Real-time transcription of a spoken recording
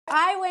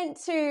I went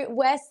to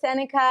West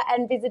Seneca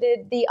and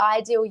visited the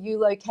Ideal You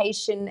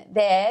location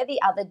there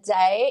the other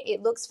day.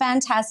 It looks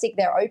fantastic.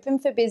 They're open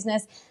for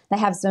business. They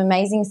have some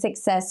amazing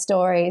success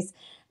stories.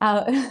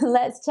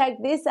 Let's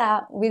check this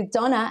out with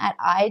Donna at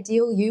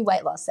Ideal You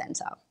Weight Loss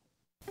Centre.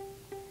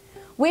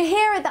 We're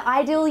here at the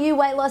Ideal You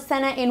Weight Loss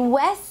Centre in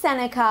West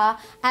Seneca,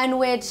 and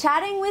we're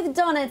chatting with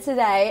Donna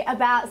today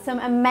about some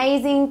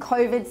amazing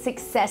COVID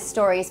success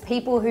stories,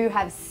 people who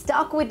have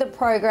stuck with the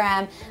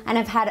program and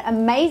have had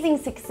amazing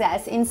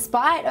success in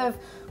spite of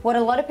what a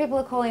lot of people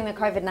are calling the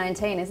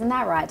COVID-19. Isn't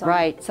that right, Donna?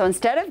 Right. So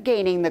instead of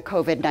gaining the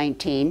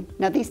COVID-19,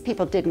 now these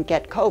people didn't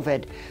get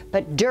COVID,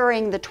 but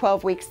during the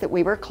 12 weeks that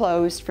we were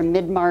closed from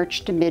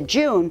mid-March to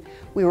mid-June,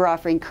 we were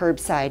offering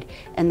curbside.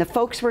 And the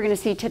folks we're going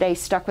to see today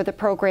stuck with the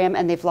program,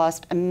 and they've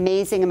lost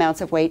amazing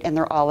amounts of weight, and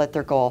they're all at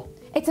their goal.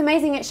 It's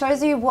amazing. It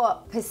shows you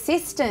what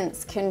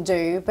persistence can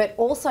do, but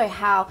also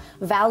how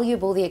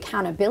valuable the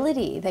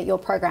accountability that your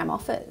program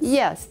offers.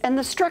 Yes, and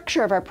the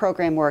structure of our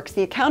program works.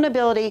 The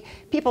accountability,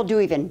 people do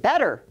even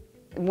better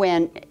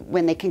when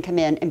they can come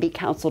in and be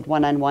counseled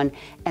one-on-one,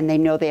 and they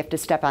know they have to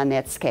step on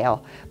that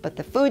scale. But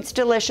the food's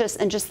delicious,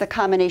 and just the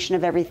combination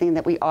of everything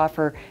that we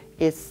offer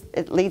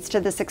it leads to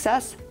the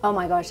success. Oh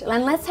my gosh,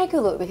 and let's take a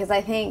look, because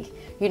I think,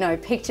 you know,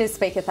 pictures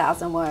speak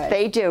 1,000 words.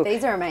 They do.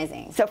 These are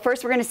amazing. So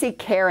first we're going to see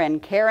Karen.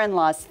 Karen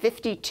lost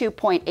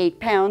 52.8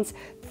 pounds,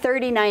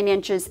 39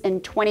 inches in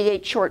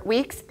 28 short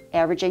weeks,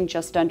 averaging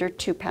just under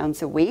 2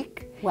 pounds a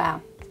week.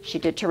 Wow. She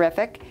did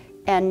terrific.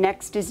 And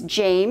next is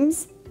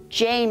James.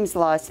 James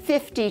lost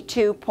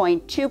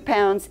 52.2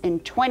 pounds in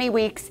 20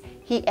 weeks.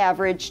 He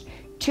averaged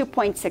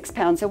 2.6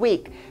 pounds a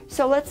week.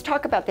 So let's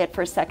talk about that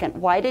for a second.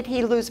 Why did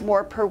he lose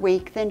more per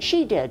week than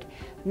she did?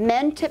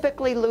 Men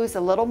typically lose a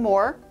little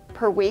more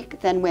per week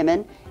than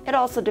women. It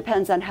also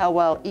depends on how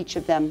well each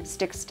of them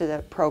sticks to the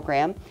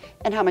program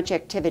and how much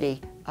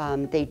activity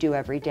they do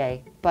every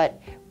day.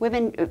 But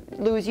women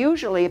lose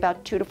usually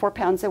about 2 to 4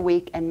 pounds a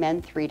week, and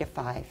men 3 to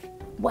 5.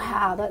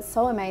 Wow, that's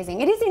so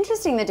amazing. It is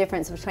interesting, the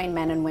difference between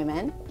men and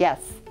women. Yes.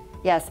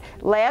 Yes.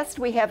 Last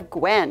we have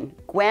Gwen.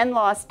 Gwen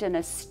lost an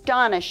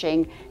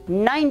astonishing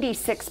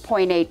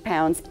 96.8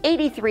 pounds,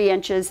 83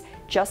 inches,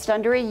 just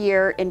under a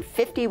year. In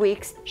 50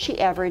 weeks,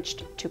 she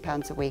averaged 2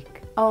 pounds a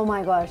week. Oh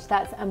my gosh,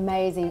 that's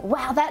amazing.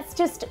 Wow,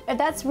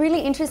 that's really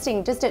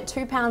interesting, just at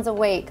 2 pounds a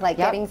week, like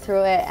getting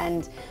through it.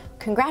 And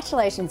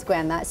congratulations,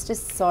 Gwen. That's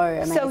just so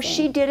amazing. So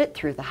she did it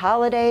through the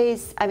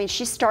holidays. I mean,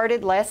 she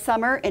started last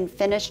summer and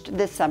finished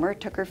this summer.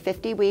 It took her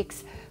 50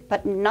 weeks.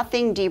 But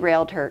nothing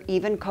derailed her,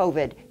 even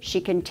COVID. She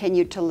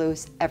continued to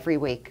lose every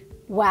week.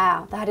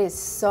 Wow, that is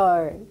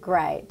so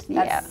great.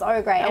 That's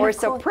so great. And we're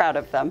so proud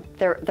of them.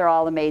 They're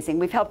all amazing.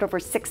 We've helped over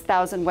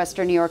 6,000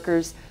 Western New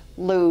Yorkers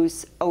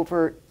lose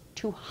over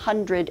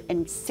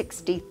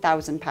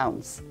 260,000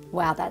 pounds.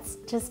 Wow, that's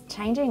just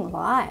changing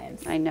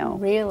lives. I know.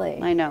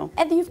 Really. I know.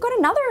 And you've got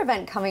another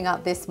event coming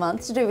up this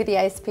month to do with the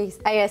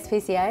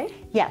ASPCA?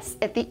 Yes,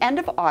 at the end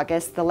of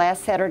August, the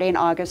last Saturday in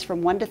August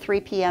from 1 to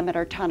 3 p.m. at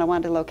our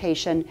Tonawanda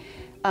location,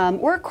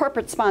 we're a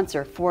corporate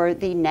sponsor for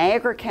the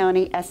Niagara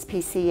County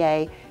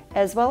SPCA,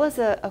 as well as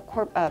an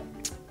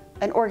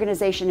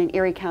organization in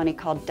Erie County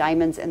called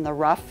Diamonds in the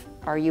Rough,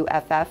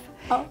 RUFF.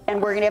 Oh. And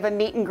we're going to have a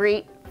meet and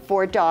greet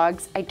for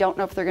dogs. I don't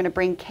know if they're going to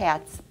bring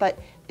cats, but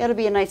it'll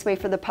be a nice way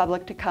for the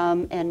public to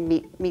come and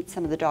meet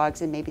some of the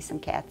dogs and maybe some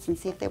cats and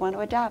see if they want to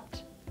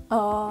adopt.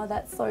 Oh,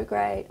 that's so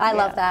great. I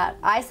love that.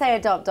 I say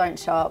adopt, don't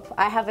shop.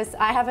 I have a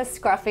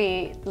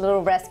scruffy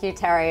little rescue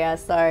terrier,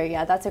 so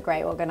yeah, that's a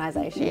great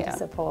organization to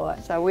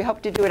support. So we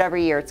hope to do it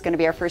every year. It's going to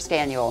be our first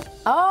annual.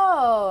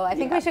 Oh, I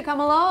think we should come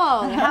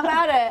along. How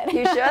about it?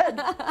 You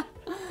should.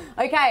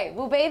 Okay,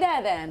 we'll be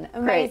there then.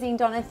 Amazing, Great.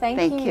 Donna.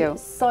 Thank you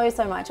so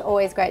much.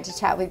 Always great to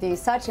chat with you.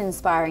 Such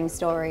inspiring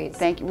stories.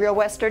 Thank you. Real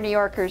Western New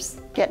Yorkers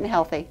getting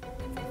healthy.